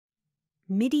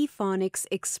MidiPhonics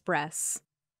Express.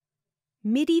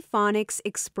 MidiPhonics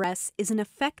Express is an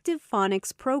effective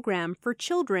phonics program for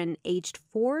children aged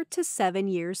 4 to 7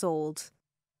 years old.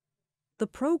 The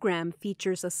program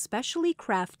features a specially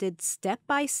crafted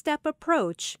step-by-step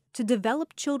approach to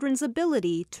develop children's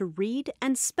ability to read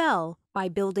and spell by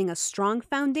building a strong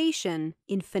foundation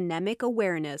in phonemic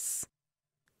awareness.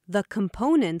 The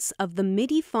components of the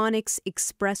MidiPhonics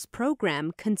Express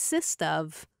program consist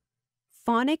of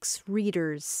phonics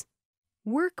readers,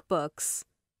 workbooks,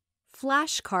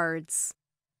 flashcards,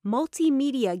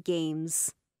 multimedia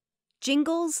games,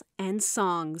 jingles and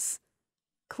songs,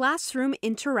 classroom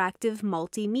interactive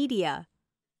multimedia,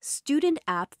 student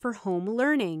app for home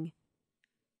learning.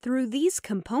 Through these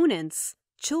components,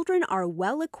 children are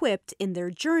well equipped in their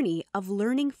journey of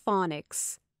learning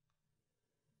phonics.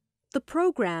 The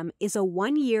program is a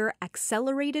one-year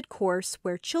accelerated course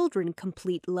where children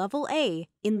complete Level A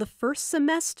in the first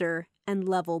semester and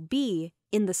Level B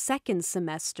in the second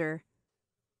semester.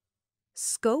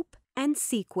 Scope and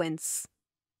sequence.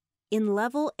 In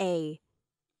Level A,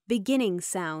 beginning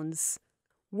sounds,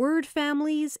 word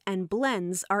families and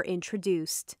blends are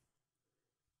introduced.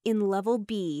 In Level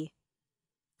B,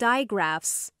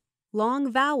 digraphs,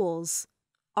 long vowels,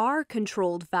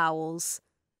 R-controlled vowels,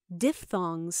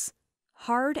 diphthongs,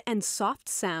 hard and soft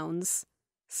sounds,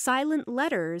 silent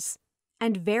letters,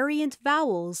 and variant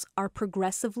vowels are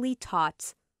progressively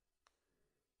taught.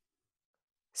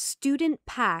 Student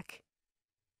pack.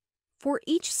 For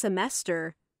each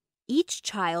semester, each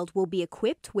child will be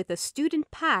equipped with a student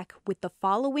pack with the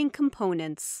following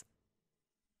components: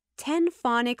 10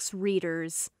 phonics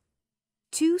readers,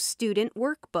 2 student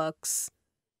workbooks,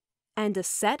 and a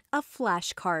set of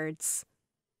flashcards.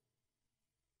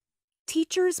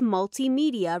 Teacher's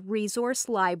Multimedia Resource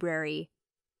Library.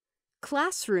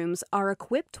 Classrooms are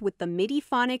equipped with the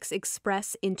MidiPhonics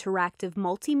Express Interactive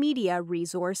Multimedia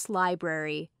Resource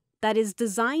Library that is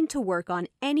designed to work on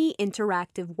any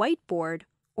interactive whiteboard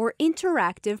or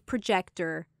interactive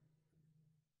projector.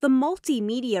 The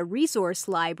Multimedia Resource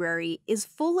Library is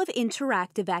full of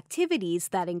interactive activities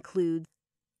that include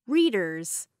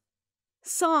readers,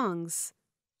 songs,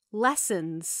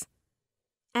 lessons,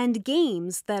 and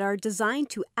games that are designed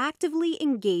to actively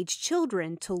engage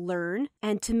children to learn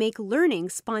and to make learning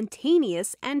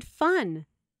spontaneous and fun.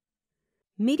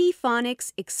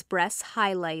 MidiPhonics Express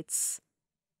highlights: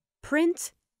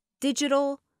 print,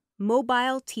 digital,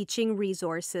 mobile teaching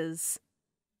resources.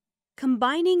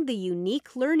 Combining the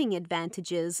unique learning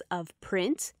advantages of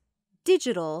print,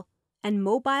 digital, and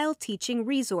mobile teaching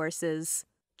resources,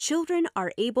 children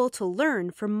are able to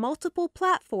learn from multiple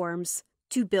platforms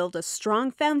to build a strong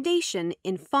foundation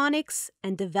in phonics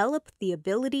and develop the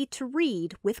ability to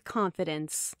read with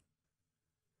confidence.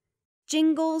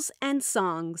 Jingles and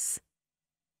songs.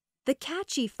 The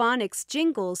catchy phonics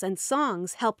jingles and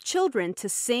songs help children to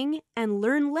sing and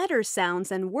learn letter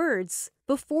sounds and words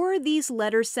before these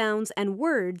letter sounds and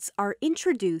words are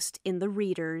introduced in the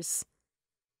readers.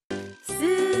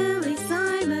 Silly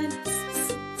Simon,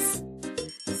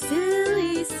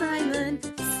 Silly Simon,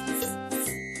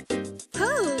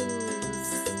 pose.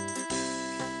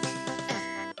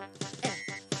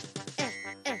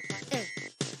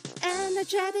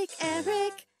 Energetic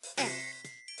Eric,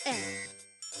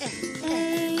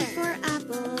 A for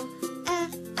apple,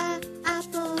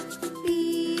 apple.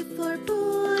 B for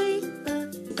boy,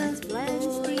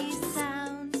 blend these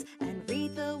sounds and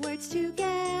read the words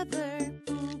together.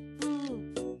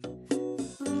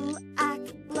 Boo,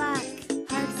 act black.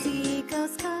 Hard C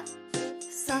goes cut,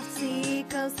 soft C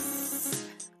goes s.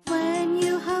 When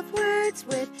you have words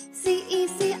with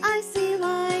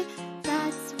C-E-C-I-C-Y,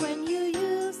 that's when you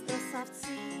use the soft C.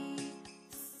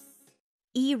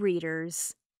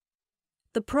 E-readers.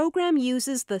 The program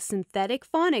uses the synthetic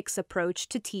phonics approach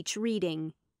to teach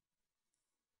reading.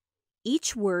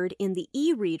 Each word in the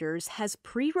e-readers has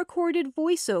pre-recorded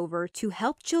voiceover to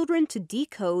help children to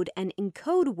decode and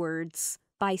encode words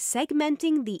by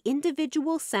segmenting the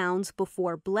individual sounds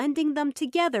before blending them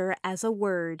together as a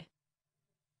word.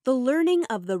 The learning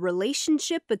of the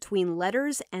relationship between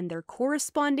letters and their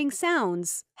corresponding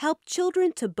sounds help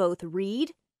children to both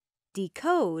read,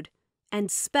 decode,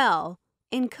 and spell,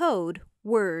 encode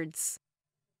words.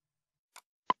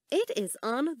 It is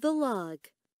on the log.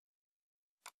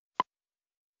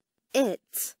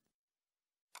 It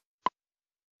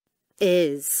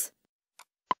is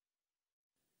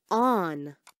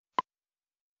on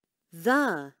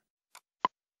the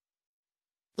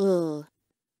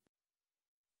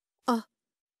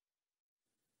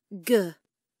g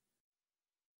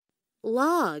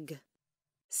log.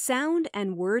 Sound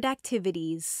and word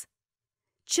activities.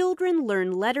 Children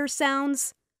learn letter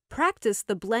sounds, practice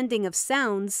the blending of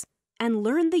sounds, and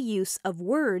learn the use of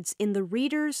words in the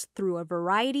readers through a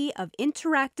variety of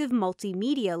interactive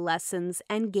multimedia lessons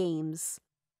and games.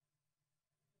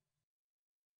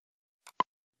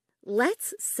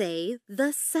 Let's say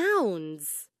the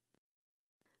sounds.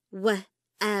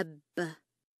 W-eb.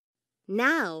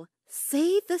 Now,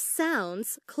 say the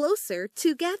sounds closer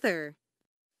together.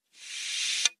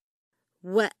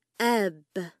 W-eb.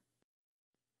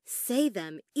 Say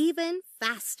them even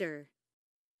faster.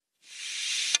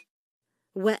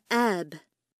 W-eb.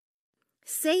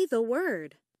 Say the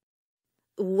word.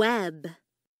 Web.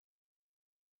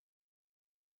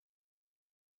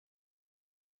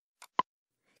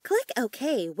 Click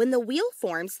OK when the wheel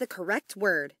forms the correct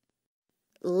word.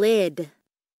 Lid.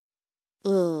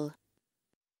 Odd.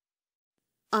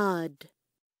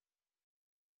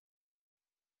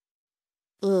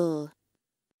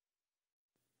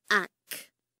 Ack.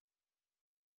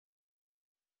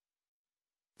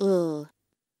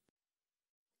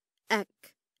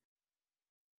 Ek.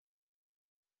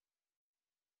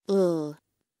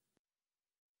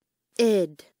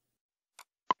 Id.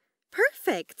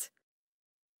 Perfect!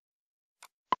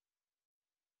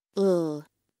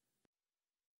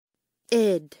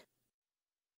 Id.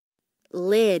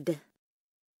 Lid.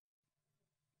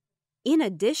 In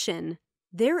addition,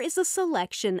 there is a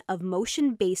selection of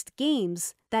motion-based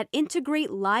games that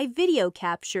integrate live video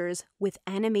captures with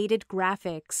animated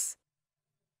graphics.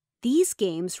 These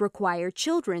games require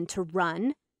children to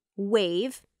run,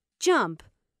 wave, jump,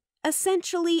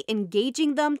 essentially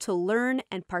engaging them to learn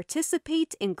and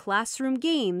participate in classroom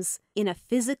games in a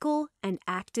physical and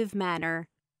active manner.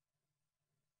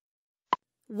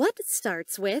 What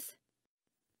starts with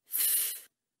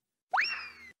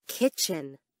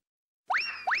kitchen,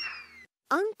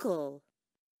 uncle,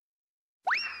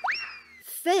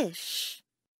 fish?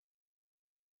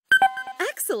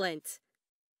 Excellent!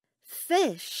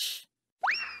 Fish.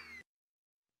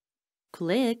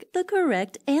 Click the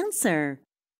correct answer.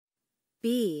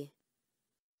 B.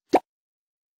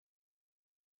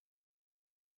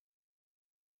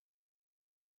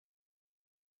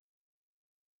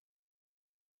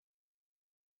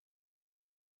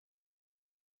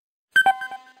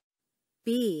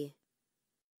 B.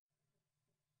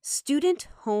 Student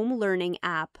Home Learning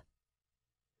App.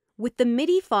 With the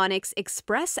MidiPhonics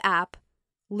Express app,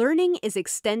 learning is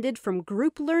extended from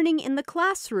group learning in the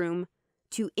classroom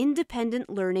to independent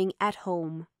learning at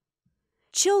home.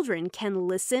 Children can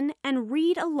listen and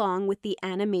read along with the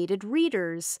animated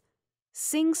readers,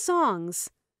 sing songs,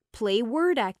 play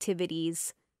word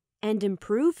activities, and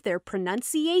improve their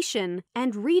pronunciation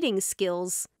and reading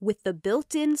skills with the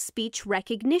built-in speech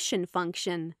recognition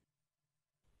function.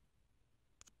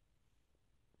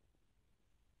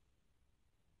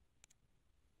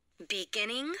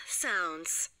 Beginning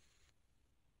sounds.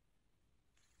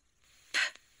 P.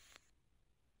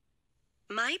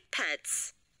 My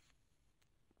pets.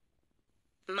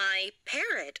 My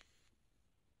parrot.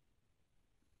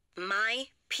 My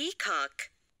peacock.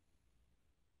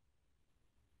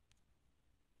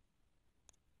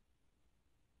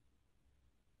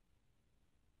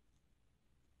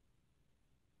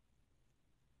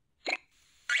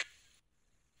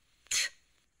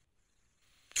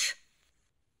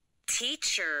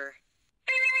 Teacher.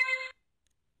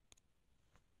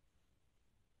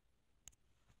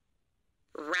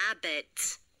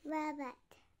 Rabbit. Rabbit.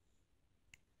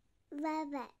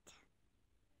 Rabbit.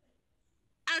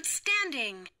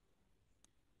 Outstanding.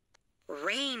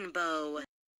 Rainbow.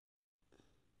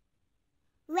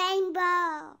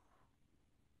 Rainbow.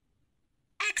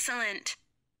 Excellent.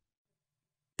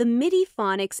 The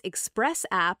MidiPhonics Express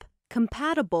app,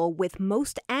 compatible with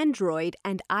most Android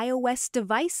and iOS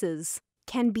devices,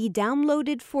 can be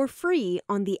downloaded for free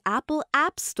on the Apple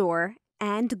App Store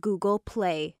and Google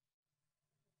Play.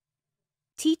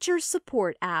 Teacher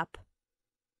Support App.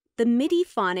 The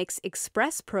MidiPhonics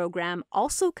Express program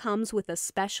also comes with a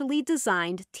specially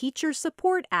designed teacher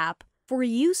support app for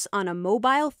use on a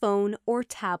mobile phone or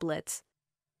tablet.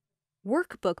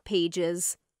 Workbook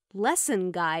pages,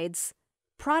 lesson guides,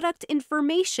 product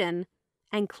information,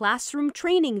 and classroom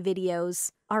training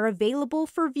videos are available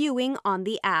for viewing on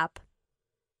the app.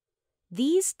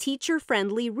 These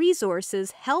teacher-friendly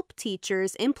resources help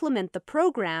teachers implement the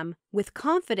program with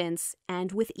confidence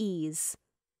and with ease.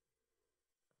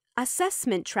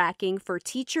 Assessment tracking for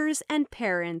teachers and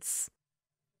parents.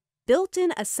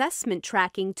 Built-in assessment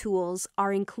tracking tools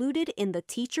are included in the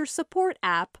Teacher Support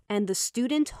app and the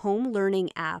Student Home Learning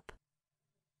app.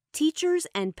 Teachers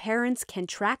and parents can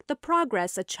track the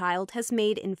progress a child has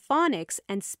made in phonics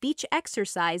and speech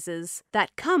exercises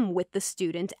that come with the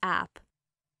student app.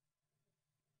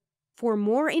 For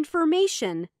more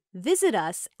information, visit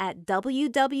us at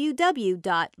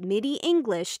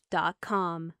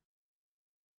www.midyenglish.com.